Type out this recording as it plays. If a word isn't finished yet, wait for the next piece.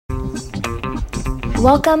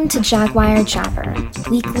Welcome to Jaguar Jabber,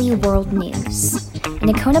 weekly world news, an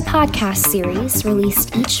Icona podcast series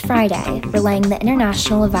released each Friday relaying the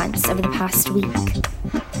international events over the past week.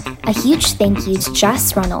 A huge thank you to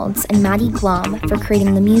Jess Reynolds and Maddie Glom for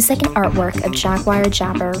creating the music and artwork of Jaguar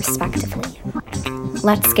Jabber, respectively.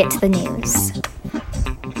 Let's get to the news.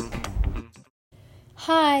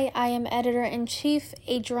 Hi, I am Editor-in-Chief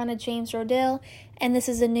Adriana James Rodale, and this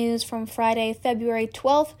is the news from Friday, February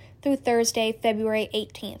 12th through Thursday, February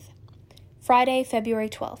 18th. Friday, February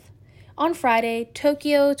 12th. On Friday,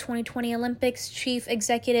 Tokyo 2020 Olympics Chief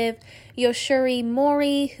Executive Yoshiri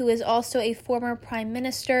Mori, who is also a former Prime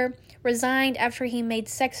Minister, resigned after he made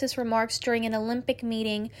sexist remarks during an Olympic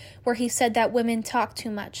meeting where he said that women talk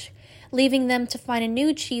too much, leaving them to find a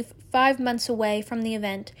new chief 5 months away from the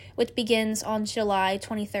event, which begins on July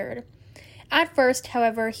 23rd. At first,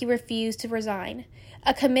 however, he refused to resign.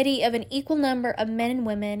 A committee of an equal number of men and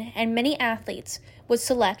women and many athletes would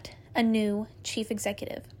select a new chief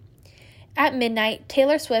executive. At midnight,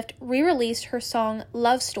 Taylor Swift re-released her song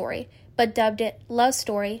Love Story, but dubbed it Love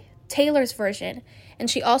Story, Taylor's version, and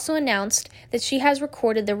she also announced that she has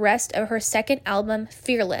recorded the rest of her second album,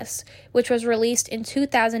 Fearless, which was released in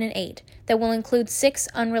 2008, that will include 6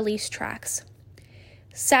 unreleased tracks.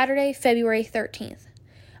 Saturday, February 13th.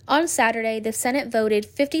 On Saturday, the Senate voted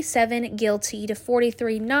 57 guilty to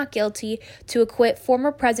 43 not guilty to acquit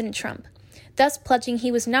former President Trump, thus pledging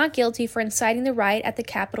he was not guilty for inciting the riot at the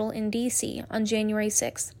Capitol in D.C. on January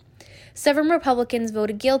 6th. 7 Republicans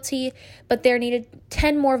voted guilty, but there needed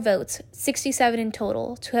 10 more votes, 67 in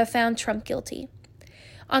total, to have found Trump guilty.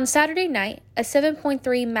 On Saturday night, a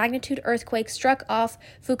 7.3 magnitude earthquake struck off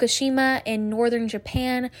Fukushima in northern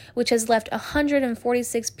Japan, which has left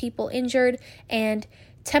 146 people injured and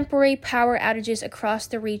temporary power outages across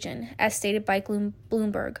the region, as stated by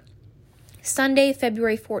Bloomberg. Sunday,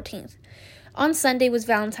 February 14th. On Sunday was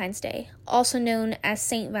Valentine's Day, also known as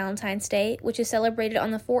St. Valentine's Day, which is celebrated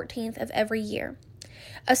on the 14th of every year.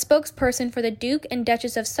 A spokesperson for the Duke and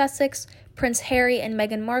Duchess of Sussex, Prince Harry and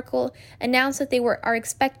Meghan Markle, announced that they are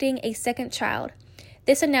expecting a second child.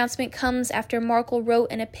 This announcement comes after Markle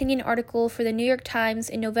wrote an opinion article for the New York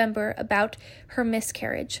Times in November about her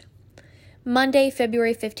miscarriage. Monday,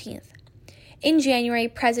 February 15th. In January,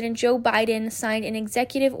 President Joe Biden signed an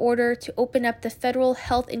executive order to open up the federal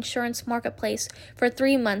health insurance marketplace for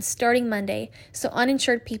 3 months starting Monday, so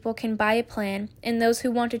uninsured people can buy a plan, and those who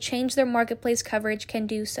want to change their marketplace coverage can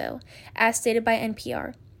do so, as stated by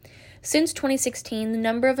NPR. Since 2016, the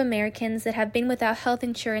number of Americans that have been without health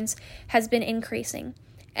insurance has been increasing,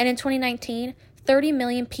 and in 2019, 30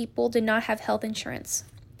 million people did not have health insurance.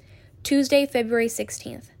 Tuesday, February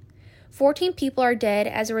 16th. 14 people are dead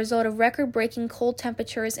as a result of record-breaking cold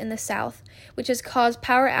temperatures in the South, which has caused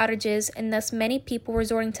power outages and thus many people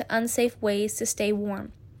resorting to unsafe ways to stay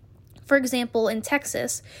warm. For example, in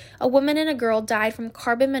Texas, a woman and a girl died from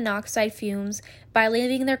carbon monoxide fumes by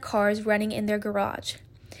leaving their cars running in their garage.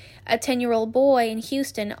 A 10-year-old boy in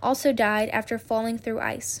Houston also died after falling through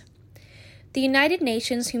ice. The United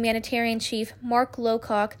Nations humanitarian chief Mark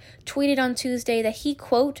Lowcock tweeted on Tuesday that he,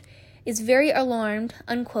 quote, is very alarmed,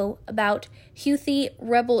 unquote, about Houthi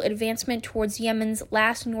rebel advancement towards Yemen's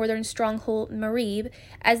last northern stronghold, Marib,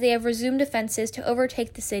 as they have resumed offenses to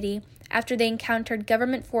overtake the city after they encountered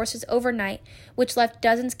government forces overnight, which left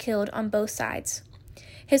dozens killed on both sides.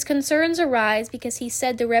 His concerns arise because he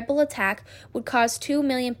said the rebel attack would cause 2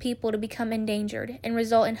 million people to become endangered and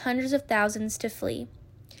result in hundreds of thousands to flee.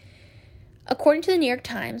 According to the New York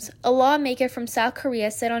Times, a lawmaker from South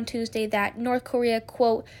Korea said on Tuesday that North Korea,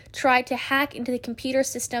 quote, tried to hack into the computer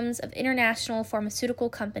systems of international pharmaceutical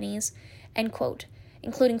companies, end quote,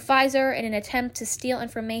 including Pfizer, in an attempt to steal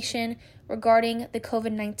information regarding the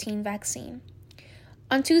COVID-19 vaccine.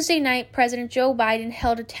 On Tuesday night, President Joe Biden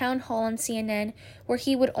held a town hall on CNN where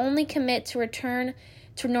he would only commit to return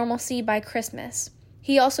to normalcy by Christmas.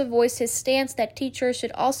 He also voiced his stance that teachers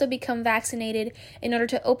should also become vaccinated in order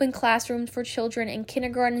to open classrooms for children in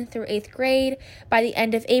kindergarten through 8th grade by the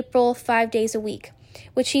end of April, 5 days a week,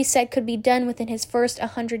 which he said could be done within his first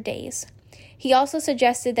 100 days. He also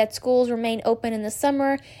suggested that schools remain open in the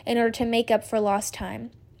summer in order to make up for lost time.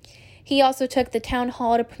 He also took the town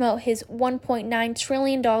hall to promote his $1.9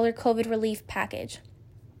 trillion COVID relief package.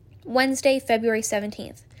 Wednesday, February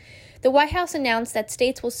 17th. The White House announced that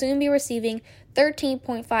states will soon be receiving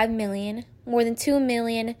 13.5 million, more than 2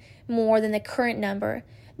 million more than the current number,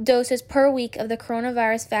 doses per week of the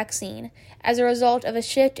coronavirus vaccine as a result of a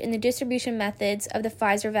shift in the distribution methods of the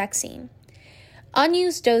Pfizer vaccine.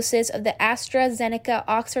 Unused doses of the AstraZeneca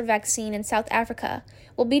Oxford vaccine in South Africa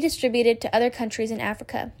will be distributed to other countries in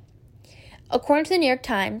Africa. According to the New York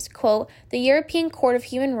Times, quote, the European Court of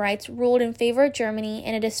Human Rights ruled in favor of Germany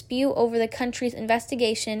in a dispute over the country's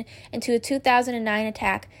investigation into a 2009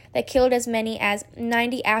 attack that killed as many as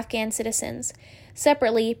 90 Afghan citizens.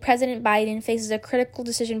 Separately, President Biden faces a critical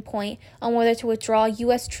decision point on whether to withdraw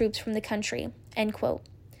U.S. troops from the country, end quote.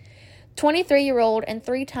 23-year-old and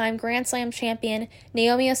three-time Grand Slam champion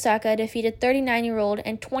Naomi Osaka defeated 39-year-old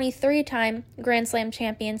and 23-time Grand Slam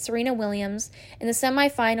champion Serena Williams in the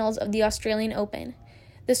semifinals of the Australian Open.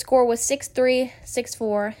 The score was 6-3,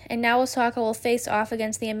 6-4, and now Osaka will face off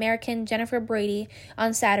against the American Jennifer Brady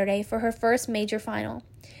on Saturday for her first major final.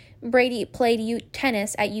 Brady played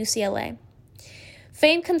tennis at UCLA.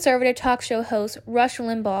 Famed conservative talk show host Rush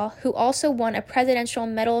Limbaugh, who also won a Presidential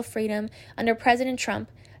Medal of Freedom under President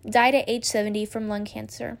Trump, died at age 70 from lung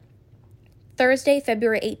cancer. Thursday,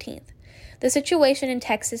 February 18th. The situation in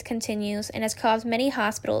Texas continues and has caused many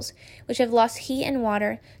hospitals, which have lost heat and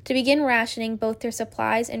water, to begin rationing both their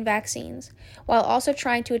supplies and vaccines, while also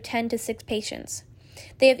trying to attend to sick patients.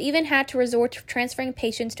 They have even had to resort to transferring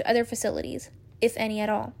patients to other facilities, if any at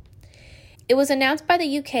all. It was announced by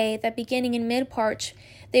the UK that beginning in mid-March,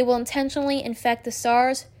 they will intentionally infect the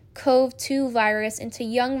SARS-CoV-2 virus into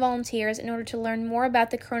young volunteers in order to learn more about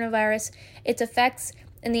the coronavirus, its effects,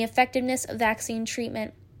 and the effectiveness of vaccine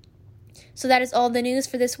treatment. So that is all the news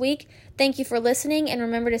for this week. Thank you for listening, and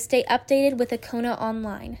remember to stay updated with Akona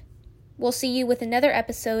Online. We'll see you with another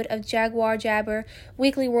episode of Jaguar Jabber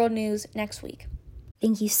Weekly World News next week.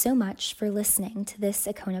 Thank you so much for listening to this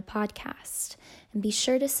Akona podcast, and be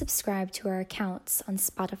sure to subscribe to our accounts on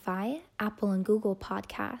Spotify, Apple and Google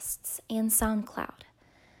Podcasts, and SoundCloud.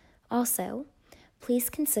 Also, please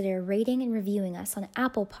consider rating and reviewing us on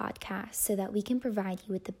Apple Podcasts so that we can provide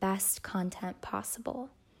you with the best content possible.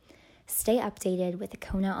 Stay updated with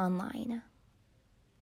Akona Online.